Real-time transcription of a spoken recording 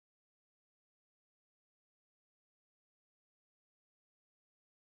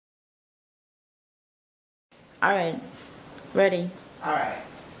Alright, ready. Alright,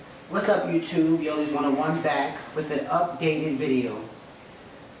 what's up YouTube? Yoli's 101 back with an updated video.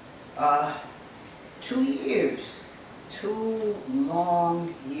 2 years. 2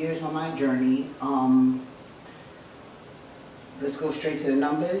 long years on my journey. Let's go straight to the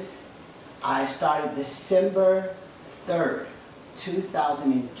numbers. I started December 3rd,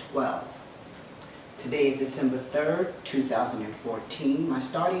 2012. Today is December 3rd, 2014. My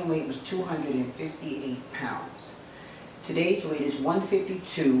starting weight was 258 pounds. Today's weight is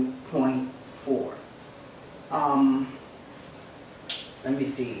 152.4. Let me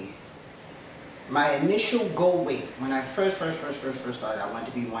see. My initial goal weight, when I first started, I wanted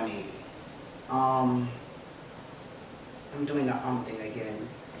to be 180. I'm doing the thing again.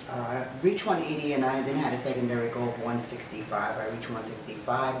 I reached 180 and I then had a secondary goal of 165. I reached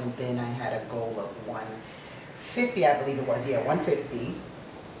 165 and then I had a goal of 150, I believe it was. Yeah, 150.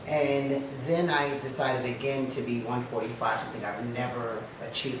 And then I decided again to be 145, something I've never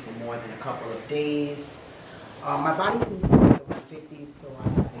achieved for more than a couple of days. My body's moving to 150, so I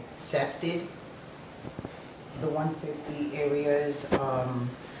have accepted the 150 areas. I'm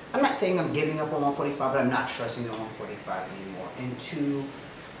not saying I'm giving up on 145, but I'm not stressing on 145 anymore. And to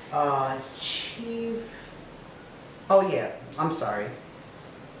achieve, oh yeah, I'm sorry.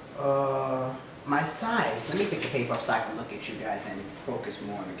 My size, let me pick the paper up so I can look at you guys and focus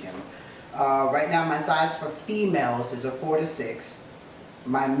more on the camera. Right now my size for females is a 4 to 6.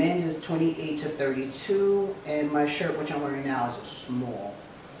 My men's is 28 to 32, and my shirt, which I'm wearing now, is a small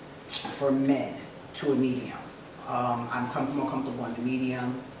for men to a medium. I'm more comfortable in the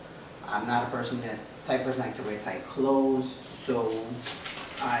medium. I'm not a person type person likes to wear tight clothes, so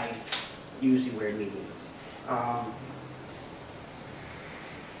I usually wear medium.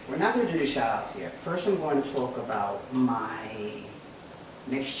 We're not going to do the shout outs yet. First I'm going to talk about my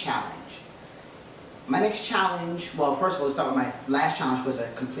next challenge. My next challenge, well, first of all, let's start with my last challenge was a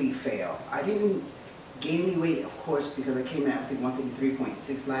complete fail. I didn't gain any weight, of course, because I came in at, I think,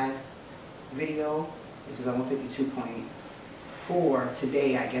 153.6 last video. This is at 152.4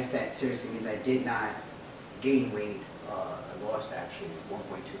 today. I guess that seriously means I did not gain weight. I lost actually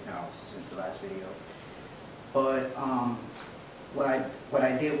 1.2 pounds since the last video. But what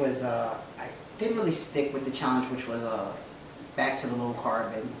I did was I didn't really stick with the challenge, which was back to the low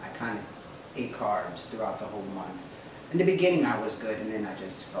carb, and I kind of ate carbs throughout the whole month. In the beginning I was good, and then I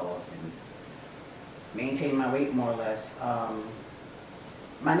just fell off and maintained my weight more or less.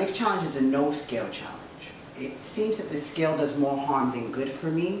 My next challenge is the no scale challenge. It seems that the scale does more harm than good for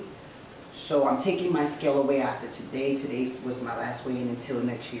me, so I'm taking my scale away after today. Today was my last weigh-in until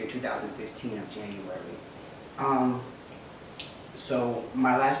next year, 2015 of January. So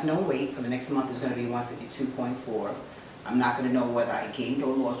my last known weight for the next month is going to be 152.4. I'm not going to know whether I gained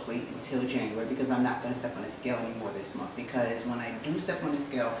or lost weight until January, because I'm not going to step on the scale anymore this month. Because when I do step on the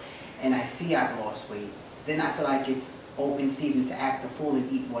scale and I see I've lost weight, then I feel like it's open season to act the fool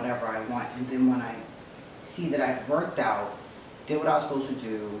and eat whatever I want. And then when I see that I've worked out, did what I was supposed to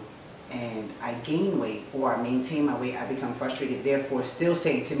do, and I gain weight or I maintain my weight, I become frustrated, therefore still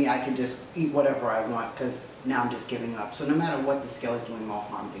saying to me I can just eat whatever I want, because now I'm just giving up. So no matter what, the scale is doing more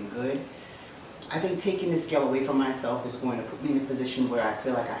harm than good. I think taking the scale away from myself is going to put me in a position where I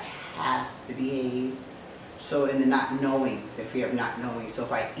feel like I have to behave. So in the not knowing, the fear of not knowing, so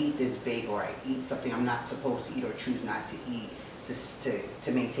if I eat this big or I eat something I'm not supposed to eat or choose not to eat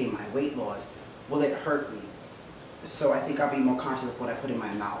to maintain my weight loss, will it hurt me? So I think I'll be more conscious of what I put in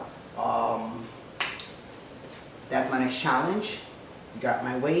my mouth. That's my next challenge. You got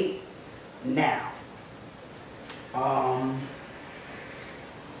my weight. Now,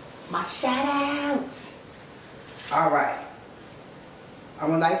 my shout outs. Alright. I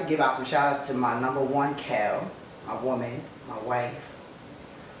would like to give out some shout outs to my #1 Kel, my woman, my wife,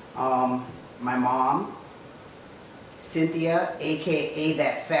 my mom, Cynthia, aka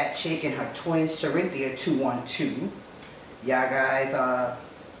that fat chick, and her twin Cerinthia 212. Yeah, guys,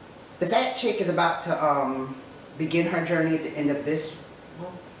 the fat chick is about to begin her journey at the end of this,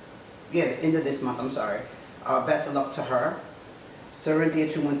 the end of this month, I'm sorry. Best of luck to her. Cerinthia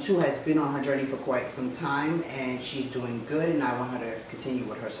 212 has been on her journey for quite some time, and she's doing good, and I want her to continue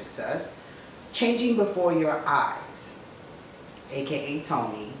with her success. Changing Before Your Eyes, aka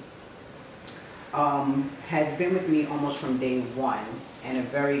Tony, has been with me almost from day one, and a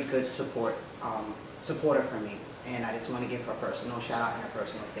very good supporter for me. And I just want to give her a personal shout out and a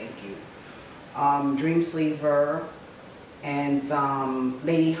personal thank you. Dream Sleever and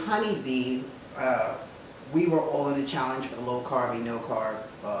Lady Honeybee, we were all in the challenge for the low carb and no carb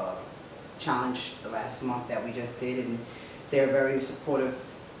challenge the last month that we just did, and they're very supportive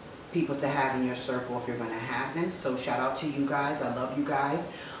people to have in your circle if you're going to have them. So shout out to you guys. I love you guys.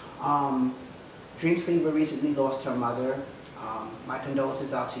 Dream Sleever recently lost her mother. My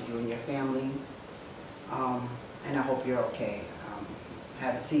condolences out to you and your family. And I hope you're okay.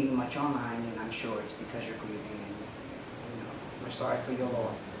 Haven't seen you much online, and I'm sure it's because you're grieving, and we're sorry for your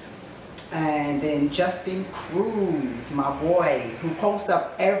loss. And then Justin Cruz, my boy, who posts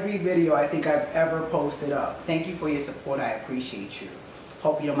up every video I think I've ever posted up. Thank you for your support. I appreciate you.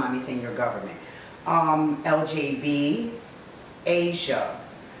 Hope you don't mind me saying your government. LJB, Asia,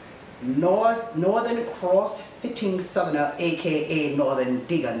 Northern Cross Fitting Southerner, aka Northern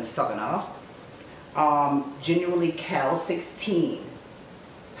Diggin Southerner. Genuinely Cal 16,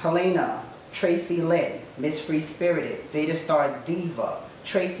 Helena, Tracy Lynn, Miss Free Spirited, Zeta Star Diva,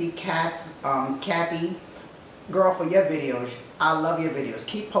 Tracy Kathy, girl, for your videos. I love your videos.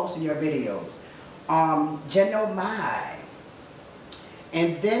 Keep posting your videos. Geno Mai.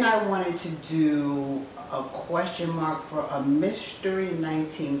 And then I wanted to do a question mark for a Mystery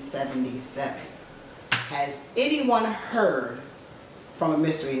 1977. Has anyone heard from a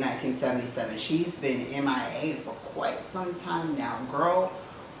Mystery 1977? She's been MIA for quite some time now. Girl,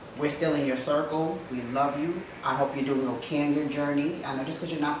 we're still in your circle. We love you. I hope you're doing okay in your journey. I know just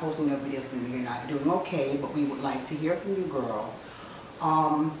because you're not posting your videos doesn't mean you're not doing okay, but we would like to hear from you, girl.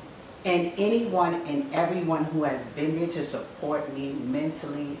 And anyone and everyone who has been there to support me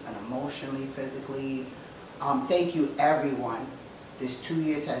mentally and emotionally, physically. Thank you, everyone. This 2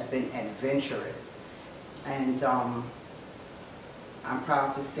 years has been adventurous. And I'm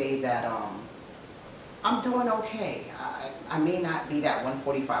proud to say that I'm doing okay. I may not be that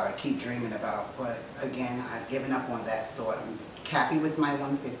 145 I keep dreaming about, but again, I've given up on that thought. I'm happy with my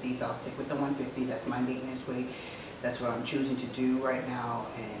 150s. I'll stick with the 150s. That's my maintenance weight. That's what I'm choosing to do right now.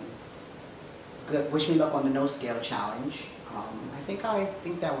 And good. Wish me luck on the no scale challenge. I think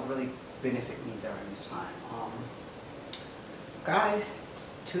that would really benefit me during this time. Guys,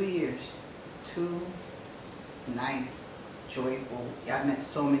 2 years, 2 nice, joyful. I've met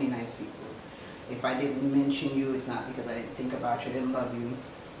so many nice people. If I didn't mention you, it's not because I didn't think about you, I didn't love you.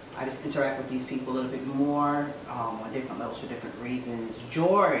 I just interact with these people a little bit more on different levels for different reasons.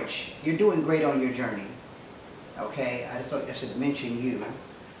 George, you're doing great on your journey. Okay, I just thought I should mention you.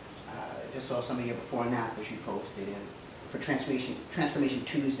 Just saw some of your before and afters you posted, and for Transformation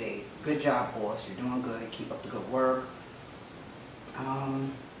Tuesday. Good job, boss. You're doing good. Keep up the good work.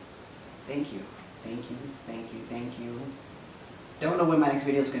 Thank you. Thank you. Thank you. Thank you. Don't know when my next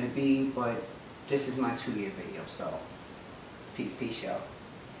video is going to be, but this is my 2-year video. So, peace, y'all.